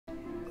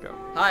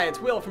Hi, it's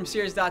Will from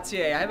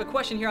Sears.ca. I have a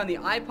question here on the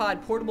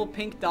iPod portable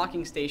pink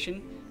docking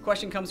station.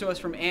 Question comes to us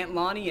from Aunt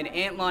Lonnie, and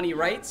Aunt Lonnie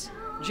writes,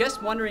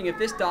 just wondering if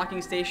this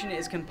docking station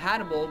is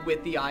compatible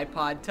with the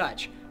iPod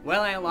Touch.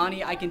 Well, Aunt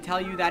Lonnie, I can tell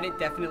you that it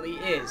definitely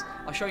is.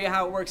 I'll show you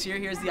how it works here.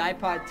 Here's the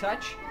iPod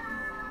Touch.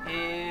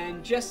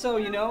 And just so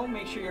you know,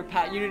 make sure your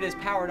unit is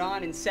powered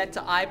on and set to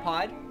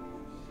iPod.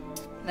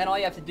 Then all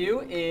you have to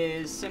do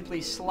is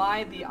simply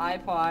slide the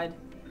iPod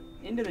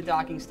into the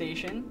docking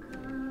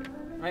station,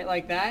 right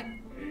like that.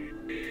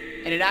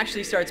 And it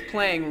actually starts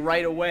playing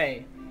right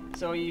away.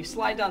 So you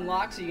slide down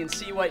lock so you can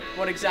see what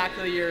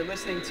exactly you're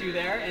listening to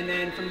there, and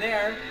then from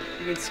there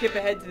you can skip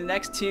ahead to the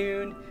next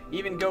tune,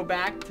 even go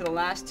back to the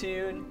last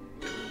tune,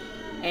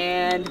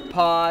 and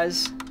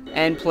pause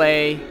and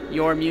play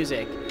your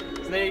music.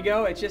 So there you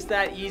go, it's just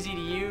that easy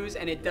to use,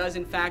 and it does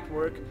in fact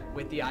work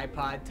with the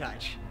iPod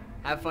Touch.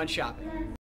 Have fun shopping.